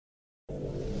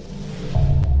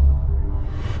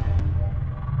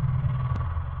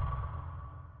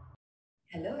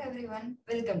everyone,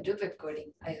 welcome to Pep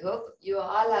Coding. I hope you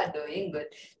all are doing good.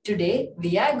 Today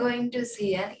we are going to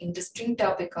see an interesting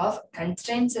topic of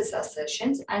constraints as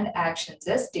assertions and actions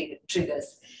as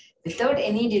triggers. Without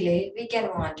any delay, we can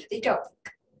move on to the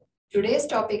topic. Today's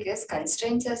topic is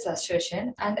constraints as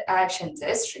assertion and actions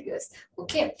as triggers.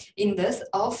 Okay, in this,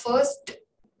 our first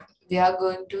we are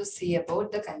going to see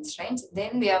about the constraints,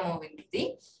 then we are moving to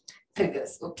the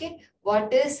triggers. Okay,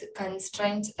 what is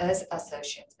constraints as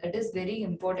assertions? It is very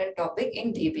important topic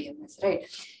in DBMS, right?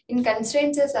 In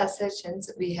constraints as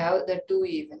assertions, we have the two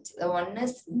events. The one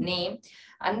is name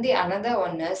and the another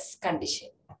one is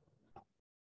condition.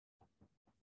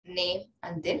 Name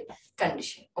and then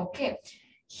condition. Okay,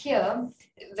 here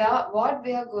what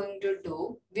we are going to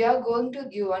do, we are going to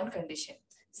give one condition.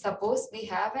 Suppose we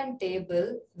have a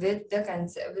table with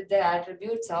the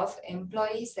attributes of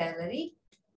employee salary,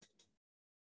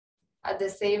 at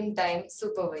the same time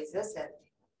supervisor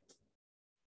salary.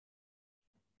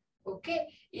 Okay,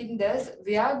 in this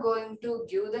we are going to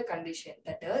give the condition,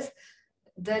 that is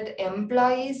that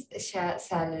employee's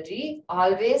salary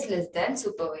always less than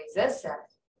supervisor's salary,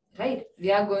 right?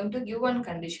 We are going to give one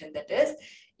condition, that is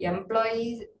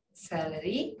employee's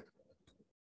salary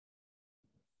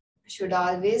should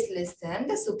always less than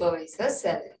the supervisor's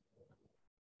salary.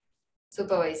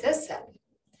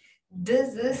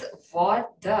 This is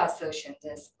what the assertion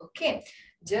is. Okay,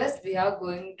 just we are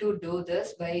going to do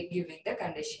this by giving the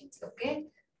conditions. Okay,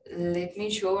 let me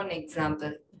show an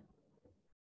example.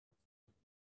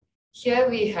 Here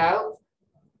we have,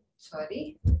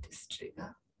 this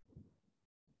trigger.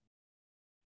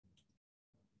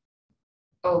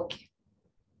 Okay,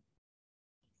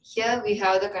 here we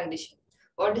have the condition.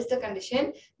 What is the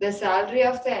condition? The salary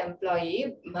of the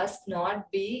employee must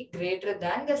not be greater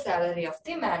than the salary of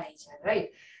the manager,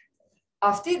 right?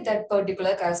 Of that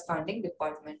particular corresponding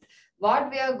department. What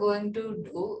we are going to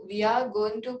do, we are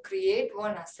going to create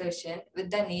one assertion with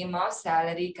the name of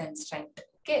salary constraint.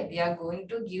 Okay, we are going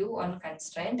to give one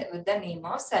constraint with the name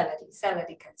of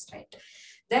salary constraint.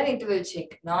 Then it will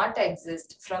check not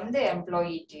exist from the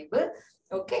employee table.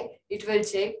 Okay, it will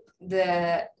check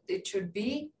it should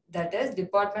be, that is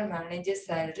department manager's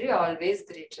salary always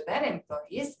greater than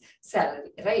employee's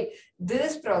salary, right?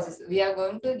 This process, we are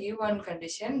going to give one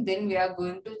condition, then we are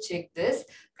going to check this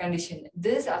condition.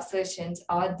 These assertions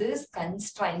or these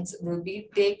constraints will be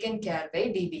taken care by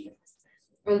DBMS.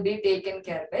 The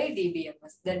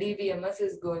DBMS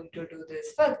is going to do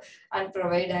this work and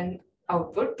provide an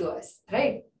output to us,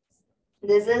 right?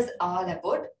 This is all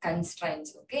about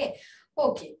constraints. Okay,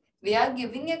 we are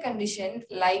giving a condition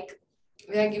like,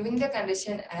 we are giving the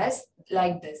condition as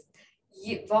like this.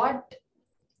 What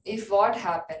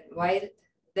happened while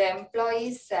the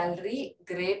employee's salary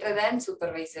greater than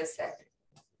supervisor's salary,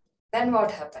 then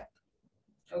what happened?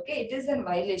 Okay, it is a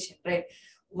violation, right?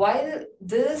 While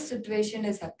this situation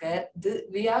is occur,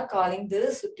 we are calling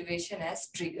this situation as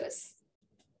triggers.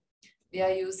 We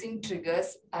are using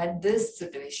triggers at these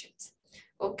situations.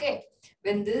 Okay,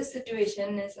 when this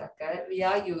situation is occur, we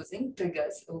are using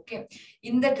triggers. Okay,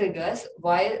 in the triggers,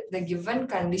 while the given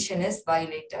condition is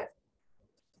violated,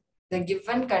 okay,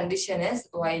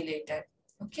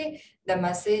 the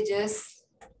message is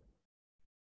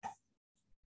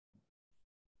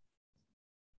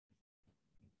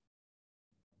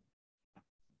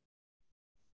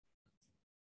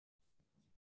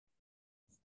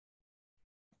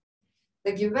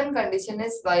the given condition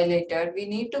is violated, we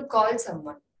need to call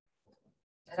someone,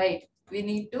 right? We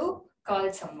need to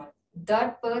call someone.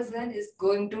 That person is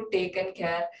going to take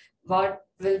care what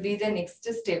will be the next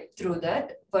step through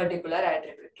that particular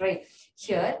attribute, right?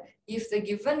 Here, if the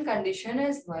given condition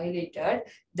is violated,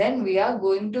 then we are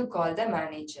going to call the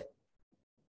manager.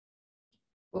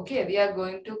 Okay, we are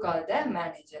going to call the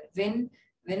manager when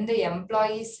the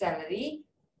employee's salary,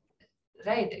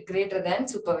 right, greater than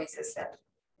supervisor's salary.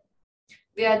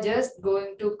 We are just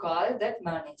going to call that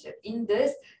manager. In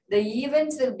this, the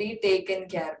events will be taken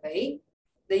care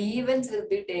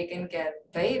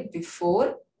by,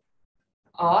 before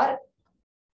or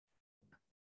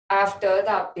after the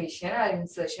updation or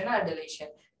insertion or deletion.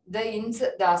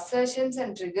 The assertions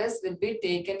and triggers will be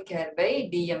taken care by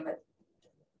DML.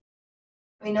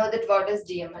 We know that what is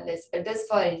DML is. It is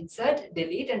for insert,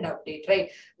 delete and update,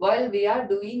 right? While we are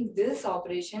doing these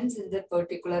operations in that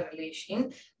particular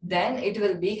relation, then it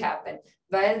will be happen.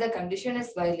 While the condition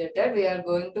is violated, we are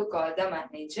going to call the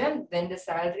manager when the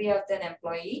salary of an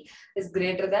employee is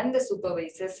greater than the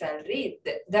supervisor's salary.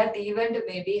 That event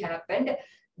may be happened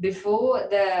before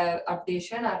the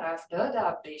updation or after the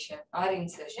updation or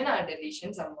insertion or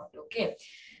deletion somewhat. Okay.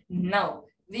 Now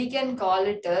we can call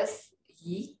it as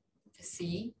ECA.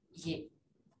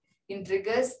 In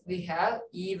triggers, we have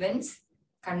events,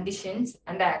 conditions,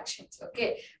 and actions. Okay,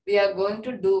 we are going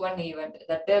to do one event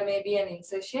that there may be an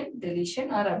insertion, deletion,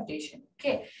 or updation.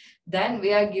 Okay, then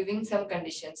we are giving some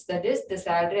conditions, that is the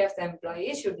salary of the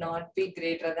employee should not be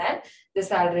greater than the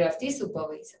salary of the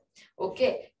supervisor.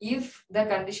 Okay, if the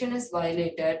condition is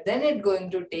violated, then it's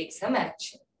going to take some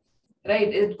action,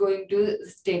 right? It's going to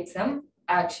take some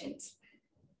actions.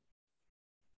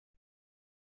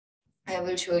 I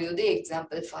will show you the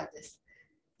example for this.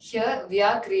 Here we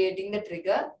are creating the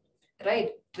trigger, right?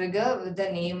 Trigger with the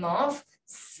name of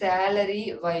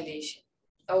salary violation.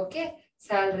 Okay,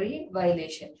 salary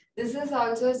violation. This is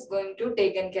also going to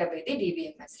taken care by the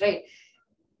DBMS, right?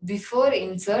 Before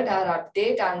insert or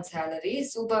update on salary,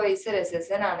 supervisor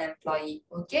assessment on employee.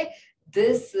 Okay,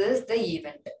 this is the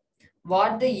event.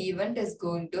 What the event is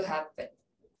going to happen.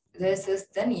 This is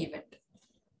the event.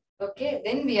 Okay,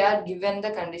 then we are given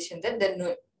the condition that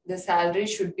the salary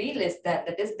should be less than,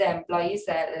 that is the employee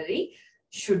salary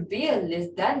should be less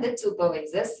than the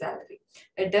supervisor's salary.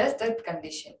 It is that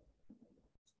condition.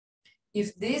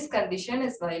 If this condition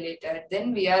is violated,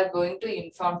 then we are going to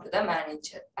inform to the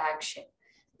manager action.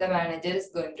 The manager is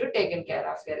going to taken care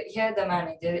of here. Here the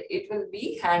manager, it will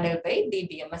be handled by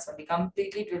DBMS only.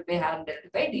 Completely it will be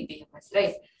handled by DBMS,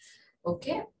 right?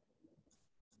 Okay.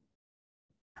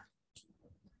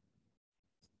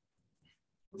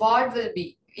 What will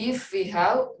be if we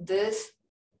have this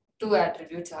two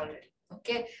attributes already?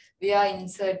 Okay, we are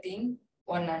inserting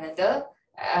one another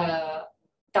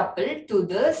tuple to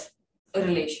this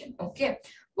relation. Okay,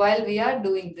 while we are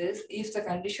doing this, if the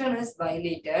condition is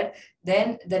violated,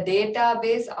 then the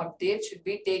database update should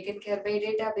be taken care by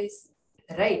database,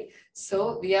 right?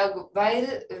 So we are, while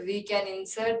we can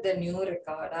insert the new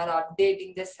record or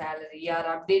updating the salary or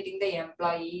updating the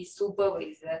employee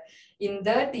supervisor, in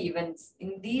that events,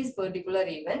 in these particular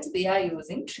events, we are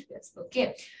using triggers.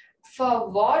 Okay, for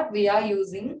what we are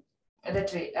using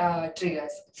the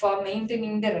triggers? For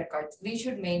maintaining the records, we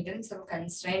should maintain some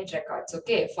constrained records.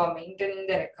 Okay, for maintaining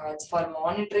the records, for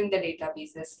monitoring the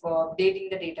databases, for updating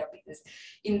the databases,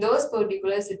 in those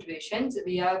particular situations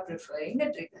we are preferring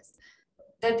the triggers.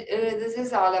 That this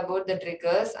is all about the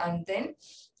triggers and then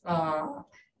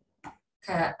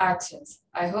actions.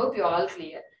 I hope you all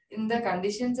clear. In the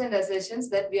conditions and assertions,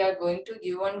 that we are going to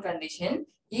give one condition.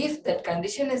 If that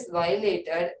condition is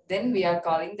violated, then we are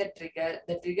calling the trigger.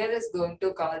 The trigger is going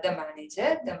to call the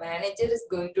manager. The manager is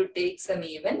going to take some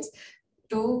events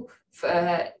to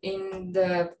in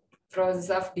the process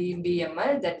of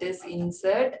DBML, that is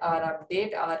insert or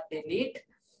update or delete.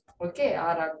 Okay,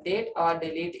 or update or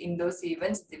delete. In those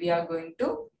events, we are going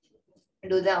to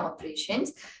do the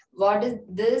operations. What is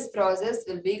this process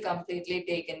will be completely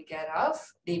taken care of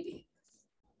DB.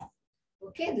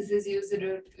 Okay, this is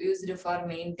used for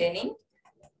maintaining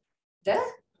the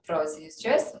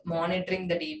procedures, monitoring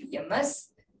the DBMS,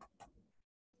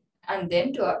 and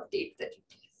then to update the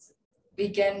details. We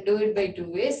can do it by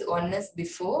two ways. One is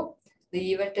before,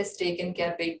 the event is taken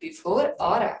care by before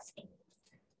or after.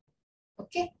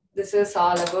 Okay, this is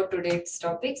all about today's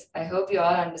topics. I hope you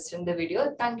all understand the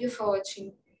video. Thank you for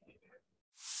watching.